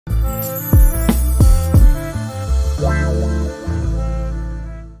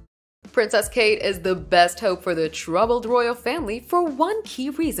Princess Kate is the best hope for the troubled royal family for one key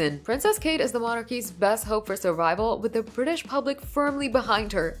reason. Princess Kate is the monarchy's best hope for survival, with the British public firmly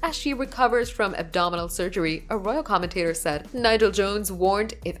behind her as she recovers from abdominal surgery, a royal commentator said. Nigel Jones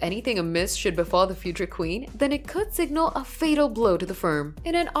warned if anything amiss should befall the future queen, then it could signal a fatal blow to the firm.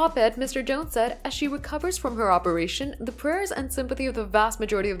 In an op-ed, Mr. Jones said, as she recovers from her operation, the prayers and sympathy of the vast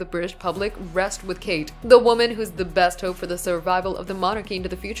majority of the British public rest with Kate, the woman who's the best hope for the survival of the monarchy into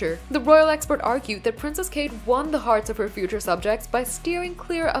the future. The royal expert argued that Princess Kate won the hearts of her future subjects by steering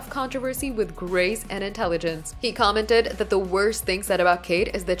clear of controversy with grace and intelligence. He commented that the worst thing said about Kate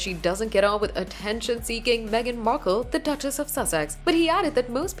is that she doesn't get on with attention-seeking Meghan Markle, the Duchess of Sussex. But he added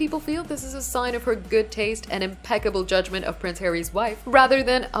that most people feel this is a sign of her good taste and impeccable judgment of Prince Harry's wife, rather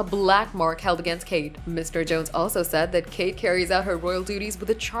than a black mark held against Kate. Mr. Jones also said that Kate carries out her royal duties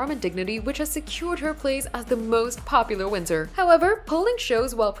with a charm and dignity which has secured her place as the most popular Windsor. However, polling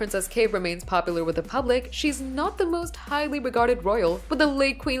shows while Princess Kate remains popular with the public, she's not the most highly regarded royal, with the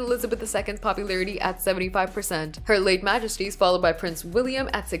late Queen Elizabeth II's popularity at 75%. Her late Majesty's followed by Prince William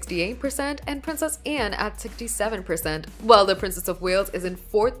at 68% and Princess Anne at 67%, while the Princess of Wales is in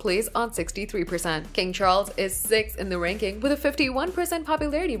 4th place on 63%. King Charles is 6th in the ranking with a 51%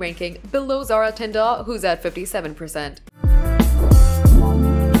 popularity ranking, below Zara Tindall, who's at 57%.